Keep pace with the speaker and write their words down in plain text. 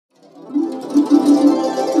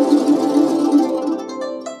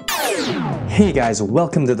Hey guys,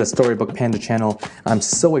 welcome to the Storybook Panda channel. I'm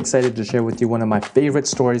so excited to share with you one of my favorite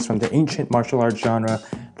stories from the ancient martial arts genre,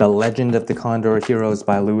 The Legend of the Condor Heroes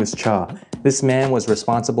by Louis Cha. This man was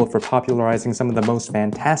responsible for popularizing some of the most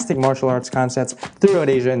fantastic martial arts concepts throughout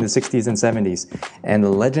Asia in the 60s and 70s, and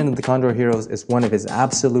The Legend of the Condor Heroes is one of his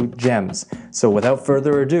absolute gems. So without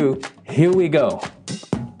further ado, here we go!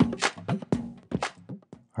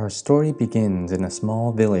 Our story begins in a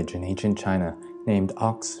small village in ancient China named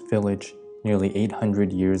Ox Village nearly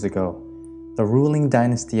 800 years ago. The ruling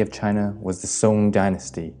dynasty of China was the Song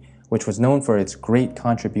dynasty, which was known for its great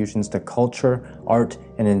contributions to culture, art,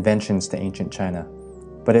 and inventions to ancient China.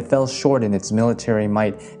 But it fell short in its military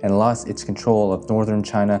might and lost its control of northern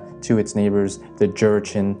China to its neighbors, the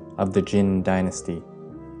Jurchen of the Jin dynasty.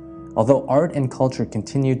 Although art and culture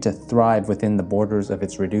continued to thrive within the borders of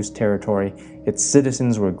its reduced territory, its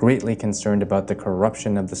citizens were greatly concerned about the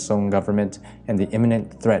corruption of the Song government and the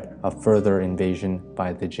imminent threat of further invasion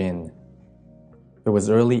by the Jin. It was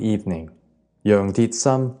early evening. Yeung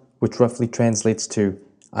Sam, which roughly translates to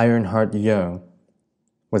Ironheart Yeung,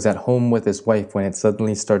 was at home with his wife when it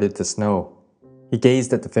suddenly started to snow. He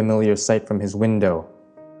gazed at the familiar sight from his window.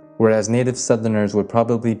 Whereas native southerners would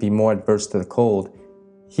probably be more adverse to the cold,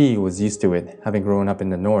 he was used to it, having grown up in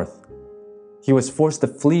the north. He was forced to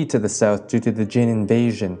flee to the south due to the Jin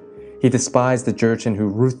invasion. He despised the Jurchen who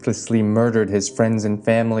ruthlessly murdered his friends and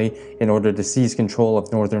family in order to seize control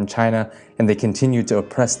of northern China, and they continued to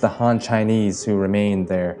oppress the Han Chinese who remained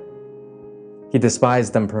there. He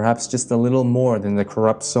despised them perhaps just a little more than the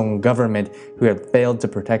corrupt Song government who had failed to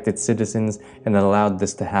protect its citizens and allowed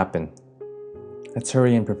this to happen. "Let's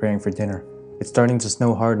hurry in preparing for dinner. It's starting to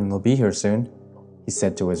snow hard and we'll be here soon," he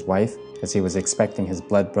said to his wife as he was expecting his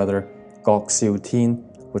blood brother, Gok Siu Tin,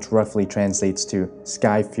 which roughly translates to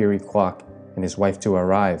Sky Fury Kwok, and his wife to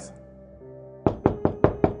arrive.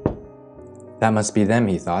 That must be them,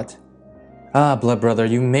 he thought. "Ah, blood brother,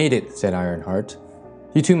 you made it," said Ironheart.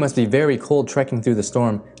 "You two must be very cold trekking through the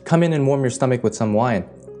storm. Come in and warm your stomach with some wine."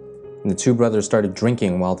 And the two brothers started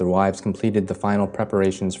drinking while their wives completed the final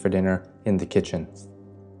preparations for dinner in the kitchen.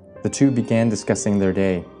 The two began discussing their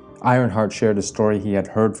day. Ironheart shared a story he had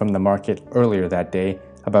heard from the market earlier that day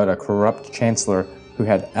about a corrupt chancellor who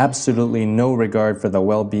had absolutely no regard for the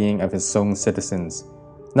well-being of his Song citizens.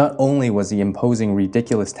 Not only was he imposing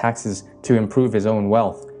ridiculous taxes to improve his own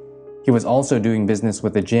wealth, he was also doing business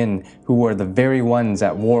with the Jin, who were the very ones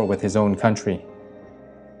at war with his own country.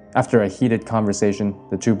 After a heated conversation,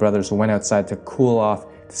 the two brothers went outside to cool off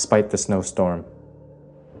despite the snowstorm.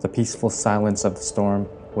 The peaceful silence of the storm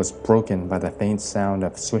was broken by the faint sound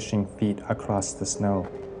of swishing feet across the snow.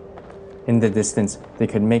 In the distance, they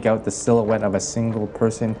could make out the silhouette of a single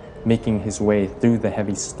person making his way through the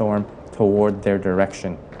heavy storm toward their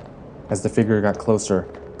direction. As the figure got closer,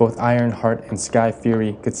 both Ironheart and Sky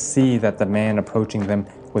Fury could see that the man approaching them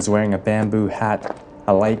was wearing a bamboo hat,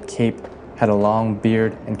 a light cape, had a long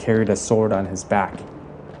beard, and carried a sword on his back.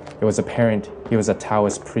 It was apparent he was a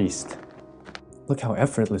Taoist priest. "Look how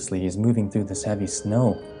effortlessly he's moving through this heavy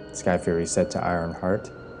snow," Sky Fury said to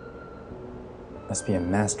Ironheart. "Must be a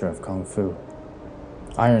master of Kung Fu."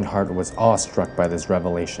 Ironheart was awestruck by this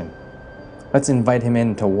revelation. "Let's invite him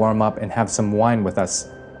in to warm up and have some wine with us,"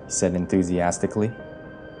 he said enthusiastically.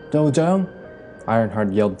 "Dojang,"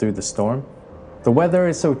 Ironheart yelled through the storm. "The weather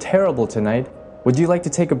is so terrible tonight. Would you like to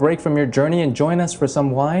take a break from your journey and join us for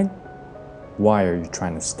some wine?" "Why are you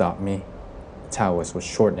trying to stop me?" Taoist was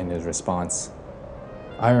short in his response.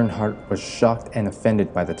 Ironheart was shocked and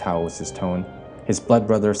offended by the Taoist's tone. His blood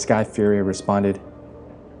brother Sky Fury responded,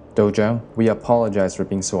 "Dojang, we apologize for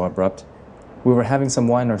being so abrupt. We were having some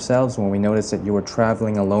wine ourselves when we noticed that you were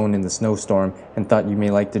traveling alone in the snowstorm and thought you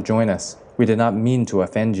may like to join us. We did not mean to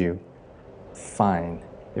offend you." "Fine,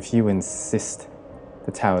 if you insist,"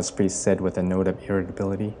 the Taoist priest said with a note of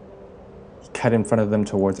irritability. He cut in front of them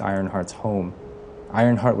towards Ironheart's home.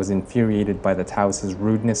 Ironheart was infuriated by the Taoist's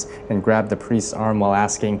rudeness and grabbed the priest's arm while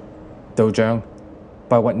asking, "Dojang,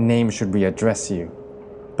 by what name should we address you?"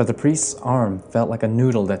 But the priest's arm felt like a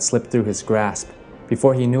noodle that slipped through his grasp.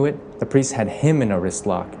 Before he knew it, the priest had him in a wrist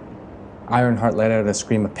lock. Ironheart let out a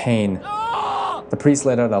scream of pain. The priest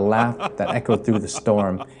let out a laugh that echoed through the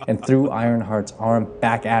storm and threw Ironheart's arm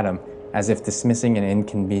back at him as if dismissing an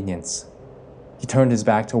inconvenience. He turned his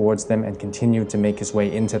back towards them and continued to make his way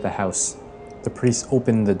into the house. The priest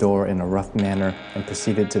opened the door in a rough manner and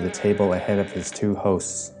proceeded to the table ahead of his two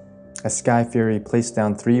hosts. As Sky Fury placed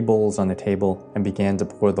down 3 bowls on the table and began to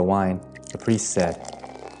pour the wine, the priest said,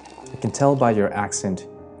 "I can tell by your accent,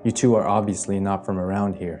 you two are obviously not from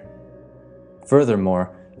around here.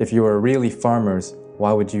 Furthermore, if you are really farmers,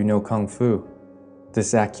 why would you know Kung Fu?"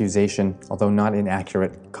 This accusation, although not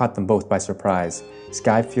inaccurate, caught them both by surprise.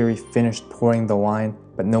 Sky Fury finished pouring the wine,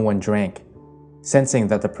 but no one drank. Sensing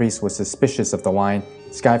that the priest was suspicious of the wine,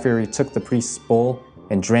 Sky Fury took the priest's bowl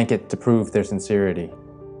and drank it to prove their sincerity.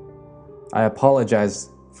 "I apologize,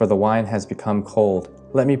 for the wine has become cold.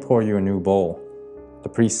 Let me pour you a new bowl." The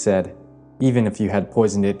priest said, "Even if you had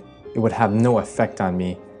poisoned it, it would have no effect on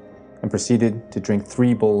me," and proceeded to drink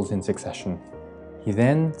 3 bowls in succession. He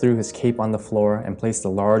then threw his cape on the floor and placed a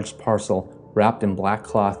large parcel wrapped in black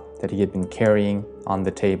cloth that he had been carrying on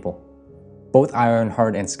the table. Both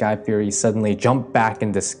Ironheart and Sky Fury suddenly jumped back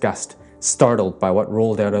in disgust, startled by what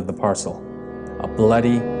rolled out of the parcel. A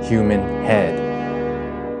bloody human head.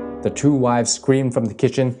 The 2 wives screamed from the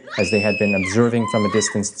kitchen as they had been observing from a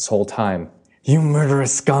distance this whole time. "You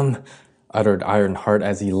murderous scum!" uttered Ironheart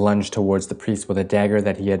as he lunged towards the priest with a dagger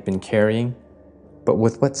that he had been carrying. But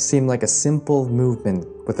with what seemed like a simple movement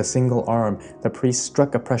with a single arm, the priest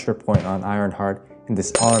struck a pressure point on Ironheart and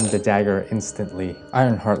disarmed the dagger instantly.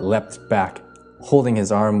 Ironheart leapt back, holding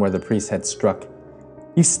his arm where the priest had struck.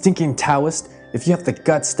 "You stinking Taoist! If you have the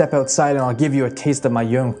guts, step outside and I'll give you a taste of my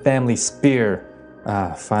young family spear."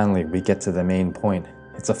 Finally we get to the main point.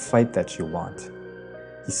 "It's a fight that you want,"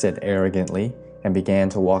 he said arrogantly, and began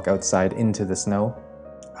to walk outside into the snow.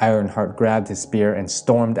 Ironheart grabbed his spear and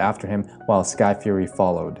stormed after him while Sky Fury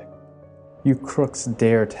followed. "You crooks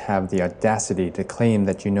dare to have the audacity to claim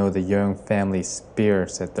that you know the young family spear,"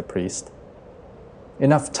 said the priest.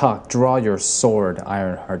 "Enough talk, draw your sword,"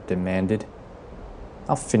 Ironheart demanded.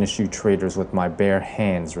 "I'll finish you traitors with my bare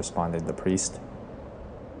hands," responded the priest.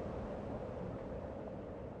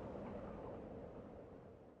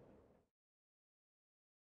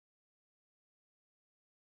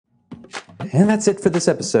 And that's it for this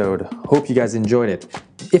episode. Hope you guys enjoyed it.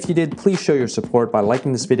 If you did, please show your support by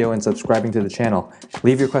liking this video and subscribing to the channel.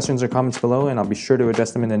 Leave your questions or comments below and I'll be sure to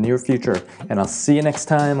address them in the near future. And I'll see you next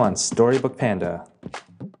time on Storybook Panda.